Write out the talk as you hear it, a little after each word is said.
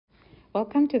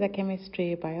Welcome to the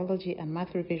Chemistry, Biology and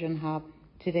Math Revision Hub.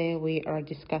 Today we are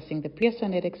discussing the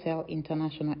Pearson Edexcel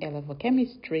International A-Level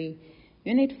Chemistry,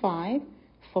 Unit 5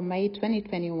 for May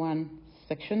 2021,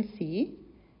 Section C.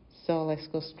 So let's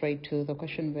go straight to the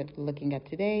question we're looking at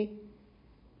today.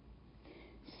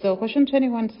 So question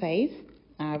 21 says,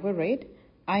 I will read,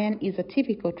 iron is a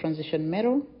typical transition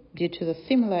metal due to the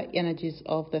similar energies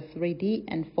of the 3d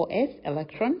and 4s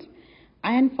electrons.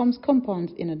 Iron forms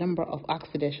compounds in a number of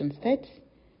oxidation states.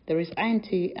 There is iron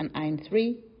 2 and iron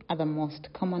 3 are the most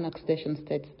common oxidation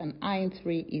states, and iron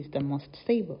 3 is the most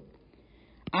stable.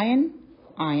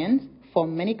 Ions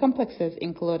form many complexes,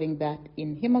 including that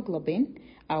in hemoglobin,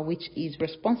 which is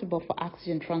responsible for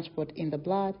oxygen transport in the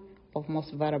blood of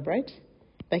most vertebrates.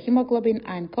 The hemoglobin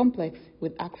iron complex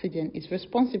with oxygen is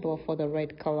responsible for the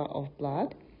red color of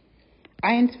blood.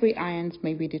 Iron 3 ions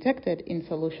may be detected in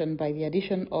solution by the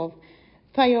addition of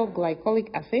thioglycolic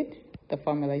acid, the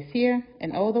formula is here,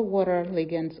 and all the water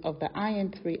ligands of the iron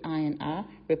 3 ion are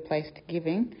replaced,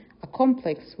 giving a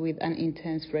complex with an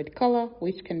intense red color,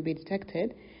 which can be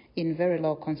detected in very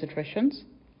low concentrations.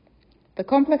 The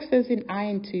complexes in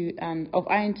iron 2 and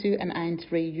iron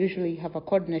 3 usually have a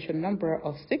coordination number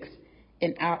of 6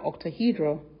 and are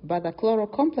octahedral, but the chloro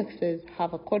complexes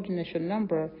have a coordination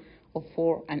number of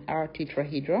 4 and are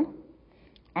tetrahedral.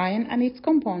 Iron and its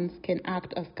compounds can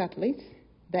act as catalysts.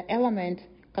 The element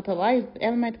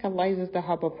catalyzes the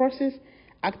Haber process,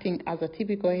 acting as a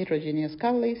typical heterogeneous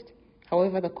catalyst.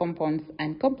 However, the compounds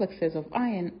and complexes of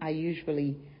iron are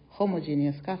usually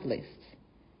homogeneous catalysts.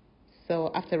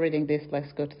 So after reading this,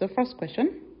 let's go to the first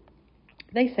question.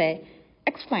 They say,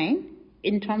 explain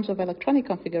in terms of electronic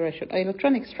configuration or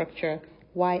electronic structure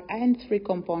why iron 3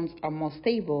 compounds are more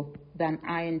stable than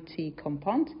iron 2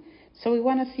 compounds. So we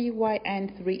want to see why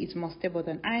iron 3 is more stable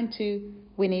than iron 2.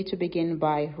 We need to begin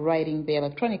by writing the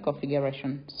electronic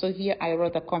configuration. So here I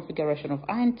wrote the configuration of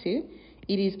iron 2.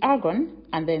 It is argon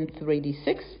and then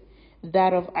 3d6.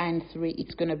 That of iron 3,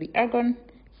 it's going to be argon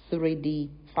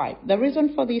 3d5. The reason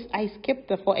for this, I skipped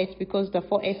the 4s because the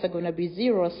 4s are going to be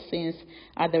 0 since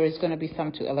there is going to be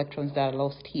some 2 electrons that are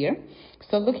lost here.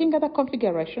 So looking at the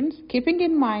configurations, keeping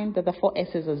in mind that the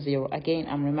 4s's are 0. Again,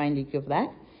 I'm reminding you of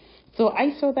that. So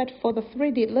I saw that for the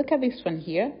 3D, look at this one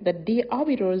here, the d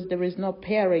orbitals, there is no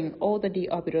pairing. All the d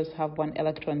orbitals have 1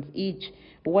 electron each.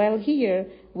 While here,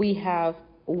 we have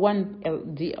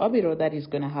 1 d orbital that is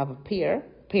going to have a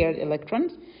paired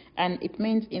electrons. And it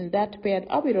means in that paired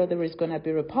orbital, there is going to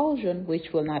be repulsion,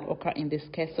 which will not occur in this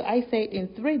case. So I say in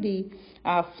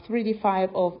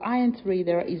 3D5 of iron 3,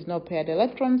 there is no paired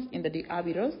electrons in the d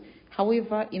orbitals.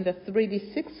 However, in the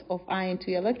 3D6 of iron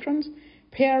 2 electrons,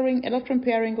 electron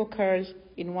pairing occurs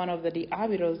in one of the d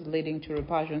orbitals, leading to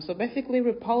repulsion. So basically,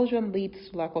 repulsion leads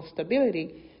to lack of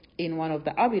stability in one of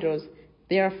the orbitals.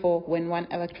 Therefore, when one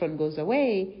electron goes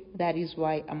away, that is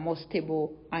why a more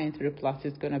stable iron 3 plus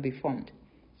is going to be formed.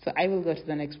 So I will go to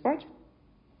the next part.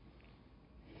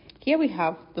 Here we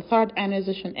have the third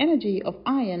ionization energy of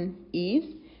iron is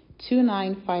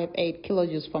 2958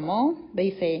 kilojoules per mole.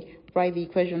 They say write the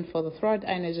equation for the third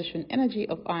ionization energy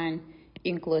of iron,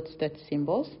 include state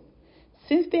symbols.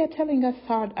 Since they are telling us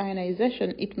third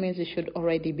ionization, it means it should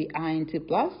already be iron 2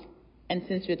 plus. And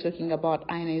since we're talking about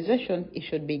ionization, it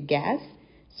should be gas.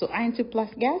 So iron 2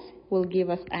 plus gas will give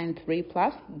us iron 3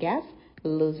 plus gas,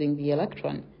 losing the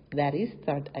electron. That is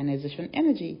third ionization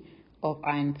energy of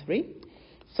iron 3.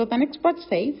 So the next part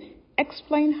says,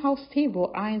 explain how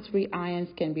stable iron 3 ions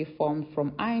can be formed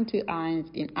from iron 2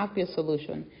 ions in aqueous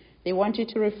solution. They want you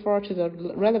to refer to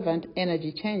the relevant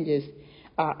energy changes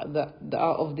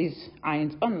of these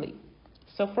ions only.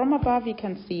 So from above, you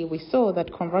can see we saw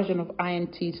that conversion of iron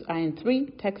 2 to iron 3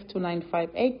 takes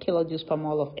 2958 kilojoules per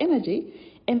mole of energy.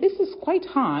 And this is quite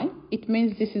high. It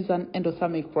means this is an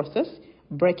endothermic process.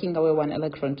 Breaking away 1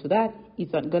 electron to that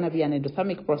is going to be an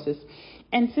endothermic process.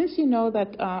 And since you know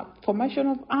that formation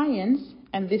of ions,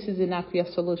 and this is in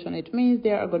aqueous solution, it means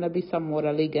there are going to be some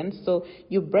water ligands. So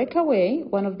you break away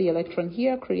one of the electrons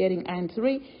here, creating iron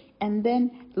 3, and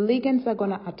then ligands are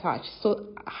going to attach. So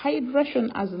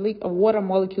hydration as water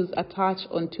molecules attach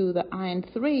onto the iron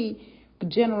 3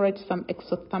 generates some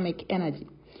exothermic energy.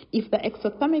 If the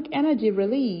exothermic energy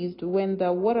released when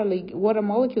the water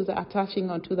molecules are attaching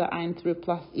onto the iron 3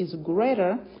 plus is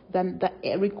greater than the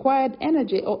required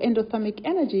energy or endothermic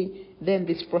energy, then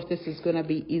this process is going to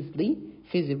be easily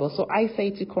feasible. So I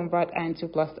say to convert iron 2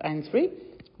 plus to iron 3,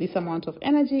 this amount of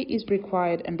energy is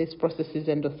required and this process is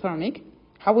endothermic.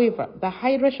 However, the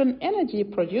hydration energy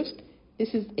produced,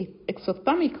 this is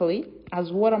exothermically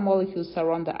as water molecules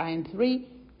surround the iron 3,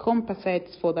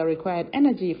 compensates for the required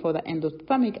energy for the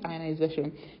endothermic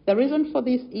ionization. The reason for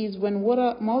this is when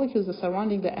water molecules are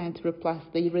surrounding the ion 3 plus,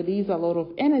 they release a lot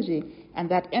of energy, and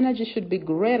that energy should be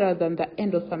greater than the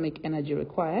endothermic energy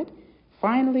required.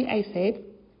 Finally, I said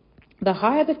the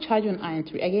higher the charge on ion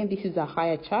 3, again, this is a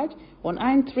higher charge on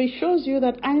ion 3, shows you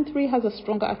that ion 3 has a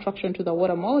stronger attraction to the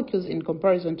water molecules in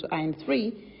comparison to ion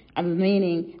 3, and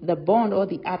meaning the bond or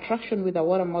the attraction with the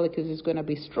water molecules is going to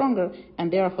be stronger, and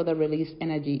therefore the released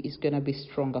energy is going to be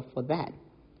stronger for that.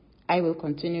 I will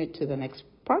continue to the next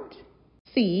part.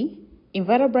 C.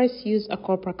 Invertebrates use a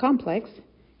copper complex,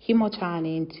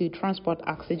 hemocyanin, to transport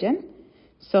oxygen.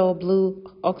 So blue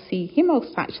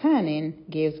oxyhemocyanin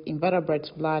gives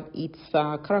invertebrates' blood its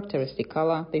characteristic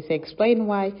color. They say explain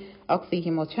why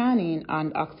oxyhemocyanin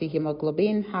and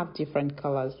oxyhemoglobin have different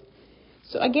colors.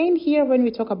 So again, here when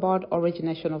we talk about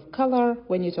origination of color,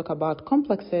 when you talk about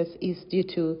complexes, is due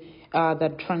to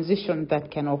the transition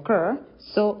that can occur.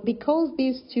 So because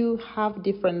these two have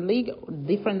different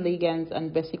ligands,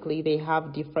 and basically they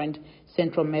have different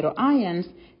central metal ions,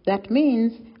 that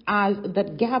means as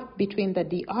that gap between the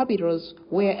d orbitals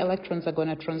where electrons are going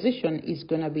to transition is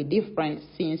going to be different,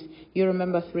 since you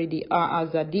remember as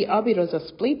the d orbitals are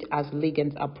split as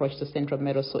ligands approach the central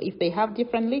metal. So if they have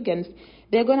different ligands,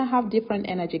 they're going to have different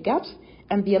energy gaps,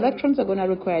 and the electrons are going to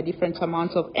require different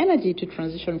amounts of energy to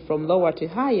transition from lower to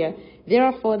higher.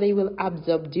 Therefore, they will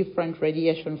absorb different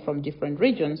radiation from different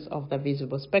regions of the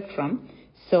visible spectrum.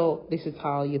 So this is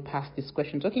how you pass this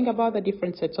question, talking about the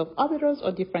different sets of orbitals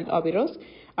or different orbitals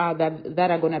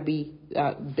that are going to be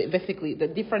basically the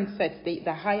different sets.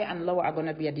 The higher and lower are going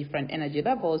to be at different energy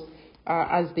levels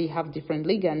as they have different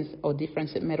ligands or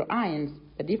different metal ions.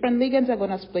 The different ligands are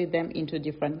going to split them into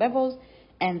different levels,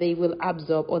 and they will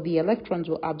absorb, or the electrons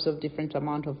will absorb different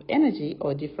amount of energy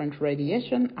or different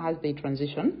radiation as they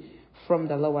transition from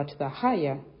the lower to the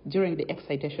higher during the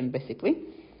excitation, basically.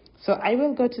 So I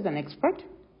will go to the next part.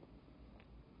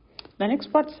 The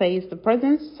next part says the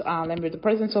presence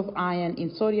of iron in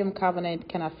sodium carbonate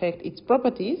can affect its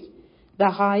properties.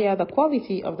 The higher the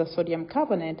quality of the sodium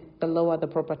carbonate, the lower the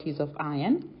properties of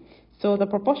iron. So the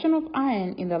proportion of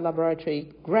iron in the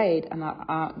laboratory grade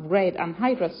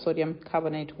anhydrous sodium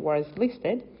carbonate was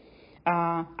listed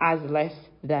as less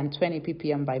than 20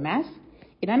 ppm by mass.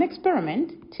 In an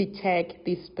experiment to check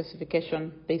this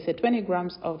specification, they said 20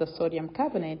 grams of the sodium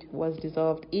carbonate was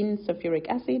dissolved in sulfuric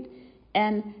acid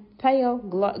and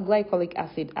thioglycolic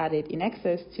acid added in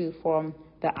excess to form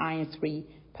the iron 3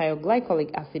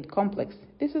 thioglycolic acid complex.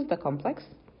 This is the complex.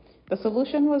 The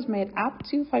solution was made up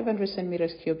to 500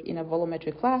 centimeters cubed in a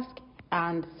volumetric flask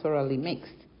and thoroughly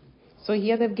mixed. So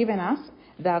here they've given us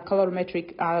the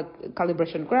calorimetric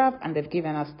calibration graph, and they've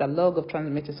given us the log of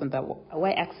transmittance on the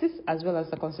y-axis, as well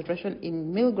as the concentration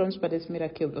in milligrams per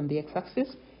decimeter cubed on the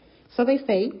x-axis. So they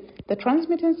say the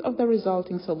transmittance of the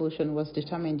resulting solution was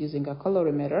determined using a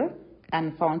calorimeter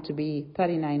and found to be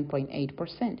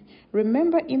 39.8%.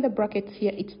 Remember, in the brackets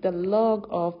here, it's the log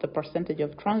of the percentage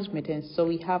of transmittance, so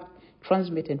we have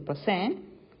transmitted percent.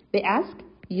 They ask,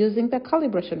 using the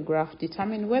calibration graph,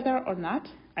 determine whether or not,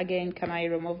 again, can I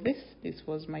remove this? This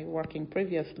was my working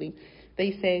previously.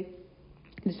 They say,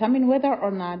 determine whether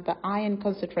or not the iron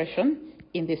concentration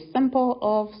in this sample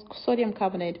of sodium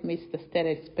carbonate meets the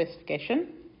stated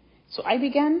specification. So I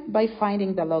began by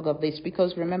finding the log of this,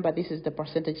 because remember, this is the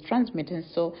percentage transmittance.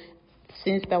 So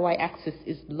since the y-axis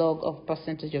is log of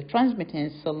percentage of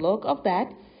transmittance, so log of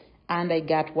that, and I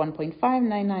got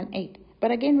 1.5998.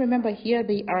 But again, remember here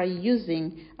they are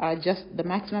using just the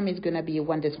maximum is going to be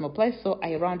 1 decimal place, so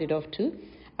I rounded off to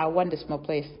 1 decimal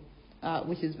place,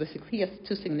 which is basically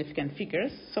 2 significant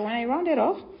figures. So when I rounded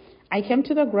off, I came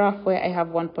to the graph where I have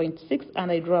 1.6,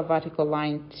 and I drew a vertical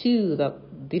line to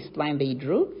this line they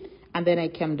drew, and then I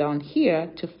came down here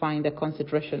to find the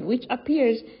concentration, which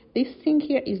appears, this thing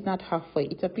here is not halfway.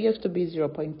 It appears to be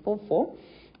 0.44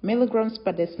 milligrams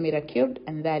per decimeter cubed,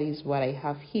 and that is what I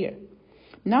have here.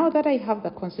 Now that I have the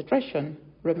concentration,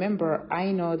 remember,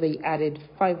 I know they added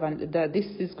 500, this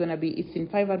is going to be, it's in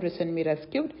 500 centimeters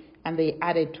cubed, and they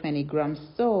added 20 grams.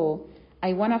 So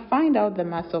I want to find out the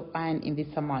mass of iron in this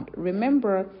amount.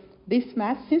 Remember, this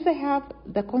mass, since I have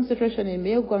the concentration in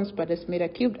milligrams per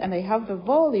decimeter cubed and I have the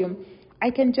volume,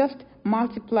 I can just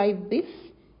multiply this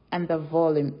and the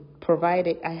volume,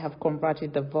 provided I have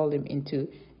converted the volume into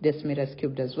decimeters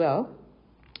cubed as well.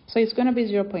 So it's going to be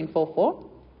 0.44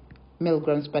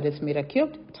 milligrams per decimeter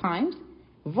cubed times,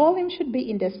 volume should be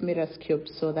in decimeters cubed,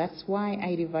 so that's why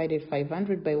I divided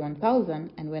 500 by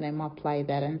 1000, and when I multiply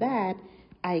that and that,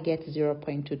 I get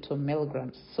 0.22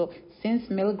 milligrams. So since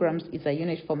milligrams is a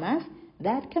unit for mass,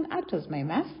 that can act as my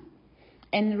mass.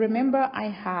 And remember, I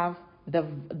have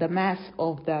the mass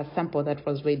of the sample that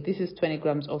was weighed. This is 20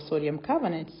 grams of sodium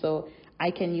carbonate, so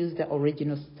I can use the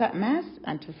original mass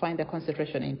and to find the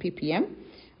concentration in ppm.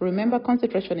 Remember,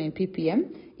 concentration in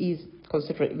ppm is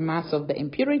mass of the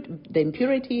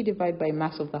impurity divided by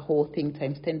mass of the whole thing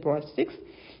times 10 power 6.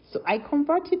 So I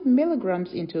converted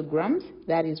milligrams into grams.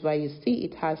 That is why you see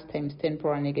it has times 10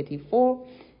 power negative 4.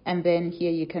 And then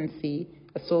here you can see,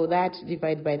 so that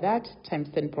divided by that times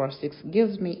 10 power 6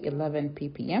 gives me 11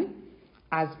 ppm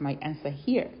as my answer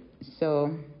here.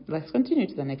 So let's continue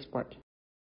to the next part.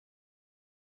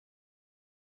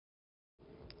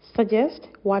 Suggest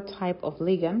what type of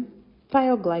ligand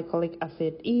thioglycolic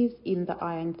acid is in the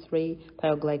iron 3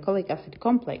 thioglycolic acid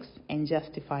complex and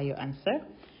justify your answer.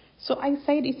 So I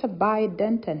said it's a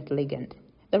bidentate ligand.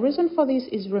 The reason for this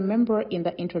is, remember, in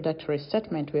the introductory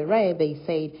statement we read, they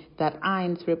said that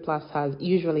iron 3 plus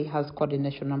usually has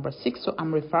coordination number 6. So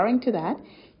I'm referring to that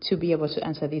to be able to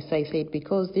answer this. I said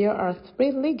because there are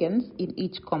 3 ligands in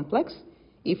each complex.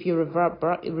 If you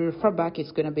refer back,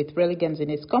 it's going to be 3 ligands in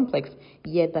its complex,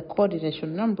 yet the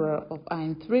coordination number of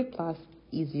iron 3 plus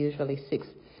is usually 6.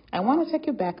 I want to take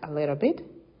you back a little bit.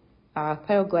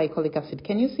 Thioglycolic acid,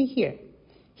 can you see here?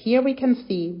 Here we can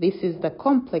see this is the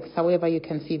complex. However, you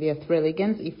can see there are 3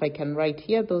 ligands. If I can write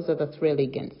here, those are the 3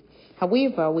 ligands.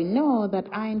 However, we know that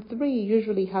iron 3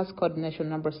 usually has coordination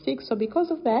number 6. So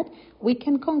because of that, we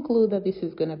can conclude that this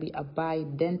is going to be a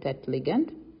bidentate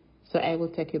ligand. So I will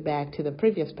take you back to the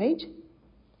previous page.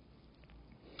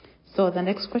 So the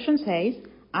next question says,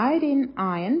 iodine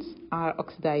ions are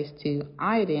oxidized to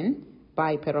iodine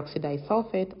by peroxidized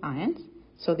sulfate ions.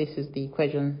 So this is the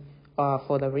equation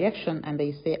for the reaction, and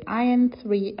they say iron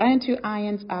 2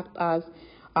 ions act as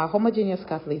a homogeneous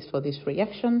catalyst for this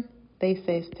reaction. They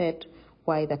say state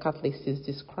why the catalyst is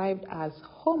described as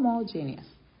homogeneous.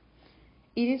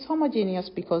 It is homogeneous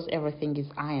because everything is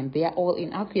iron. They are all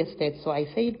in aqueous state. So I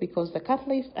say it because the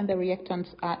catalyst and the reactants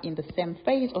are in the same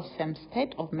phase or same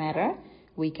state of matter.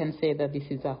 We can say that this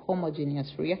is a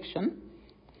homogeneous reaction,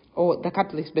 or the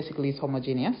catalyst basically is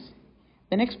homogeneous.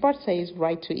 The next part says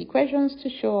write 2 equations to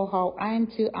show how iron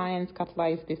 2 ions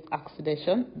catalyze this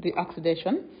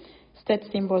oxidation. State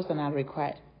symbols that are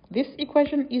required. This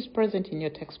equation is present in your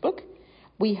textbook.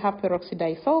 We have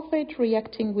peroxidized sulfate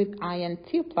reacting with iron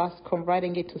 2 plus,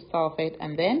 converting it to sulfate,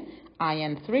 and then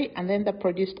iron 3, and then the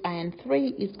produced iron 3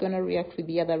 is going to react with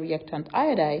the other reactant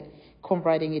iodide,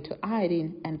 converting it to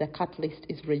iodine, and the catalyst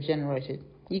is regenerated.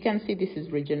 You can see this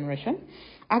is regeneration.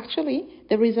 Actually,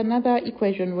 there is another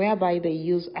equation whereby they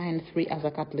use iron 3 as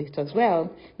a catalyst as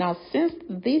well. Now, since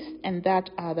this and that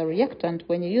are the reactant,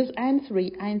 when you use iron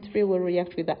 3 will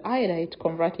react with the iodide,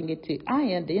 converting it to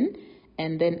iodine,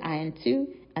 and then iron 2,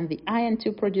 and the iron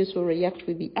 2 produced will react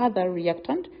with the other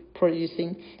reactant,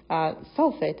 producing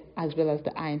sulfate as well as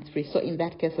the iron 3. So in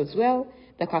that case as well,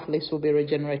 the catalyst will be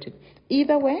regenerated.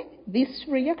 Either way, this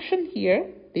reaction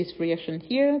here,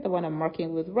 the one I'm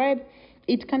marking with red,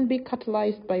 it can be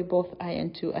catalyzed by both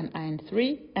iron 2 and iron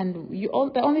 3. And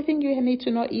the only thing you need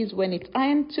to know is when it's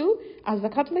iron 2 as the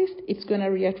catalyst, it's going to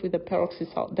react with the peroxide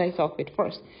disulfate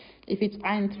first. If it's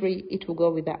iron 3, it will go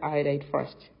with the iodide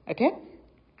first. Okay?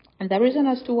 And the reason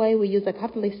as to why we use a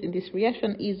catalyst in this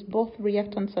reaction is both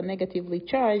reactants are negatively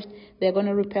charged. They're going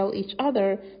to repel each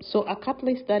other. So a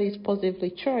catalyst that is positively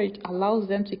charged allows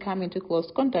them to come into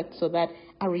close contact so that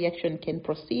a reaction can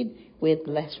proceed with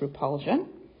less repulsion.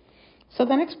 So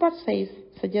the next part says,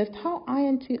 suggest how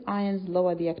iron 2 ions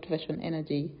lower the activation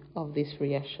energy of this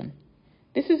reaction.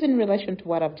 This is in relation to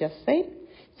what I've just said.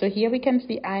 So here we can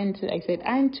see iron 2. I said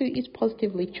iron 2 is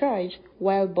positively charged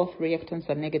while both reactants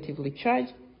are negatively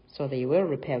charged. So they will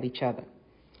repel each other.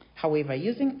 However,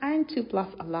 using iron 2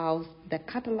 plus allows the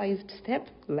catalyzed step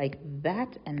like that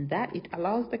and that. It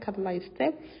allows the catalyzed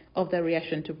step of the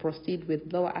reaction to proceed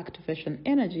with lower activation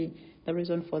energy. The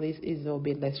reason for this is there will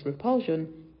be less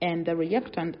repulsion, and the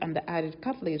reactant and the added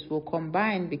catalyst will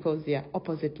combine because they are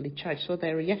oppositely charged. So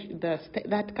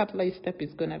that catalyzed step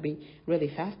is going to be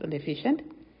really fast and efficient.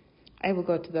 I will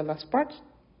go to the last part.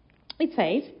 It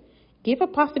says, give a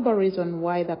possible reason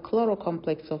why the chloro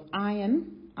complex of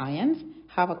ions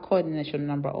have a coordination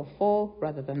number of 4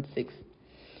 rather than 6.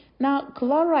 Now,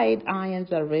 chloride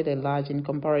ions are really large in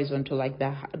comparison to like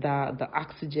the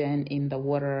oxygen in the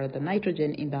water, the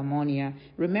nitrogen in the ammonia.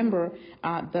 Remember,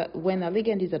 when a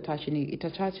ligand is attaching, it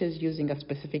attaches using a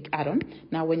specific atom.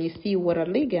 Now, when you see water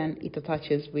ligand, it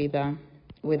attaches with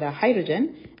with a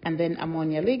hydrogen, and then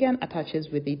ammonia ligand attaches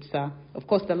with its, of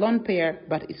course, the lone pair,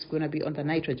 but it's going to be on the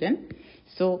nitrogen.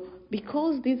 So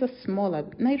because these are smaller,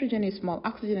 nitrogen is small,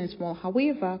 oxygen is small,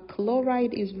 however,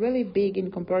 chloride is really big in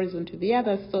comparison to the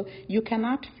others, so you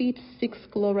cannot fit 6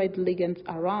 chloride ligands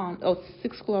around, or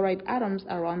 6 chloride atoms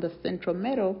around the central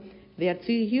metal. They are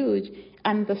too huge,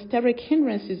 and the steric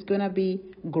hindrance is going to be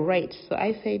great. So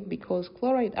I said because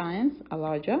chloride ions are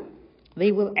larger,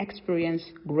 they will experience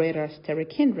greater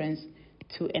steric hindrance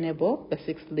to enable the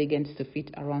 6 ligands to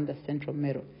fit around the central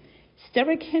metal.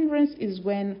 Steric hindrance is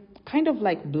when kind of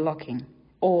like blocking,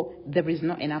 or there is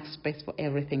not enough space for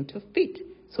everything to fit.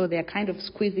 So they are kind of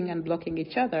squeezing and blocking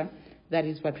each other. That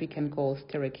is what we can call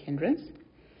steric hindrance.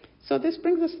 So this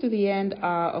brings us to the end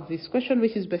of this question,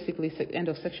 which is basically the end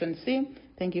of section C.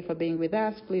 Thank you for being with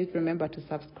us. Please remember to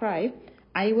subscribe.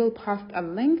 I will post a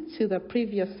link to the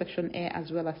previous section A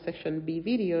as well as section B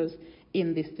videos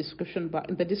in this description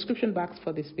in the description box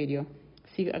for this video.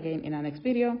 See you again in our next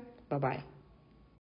video. Bye-bye.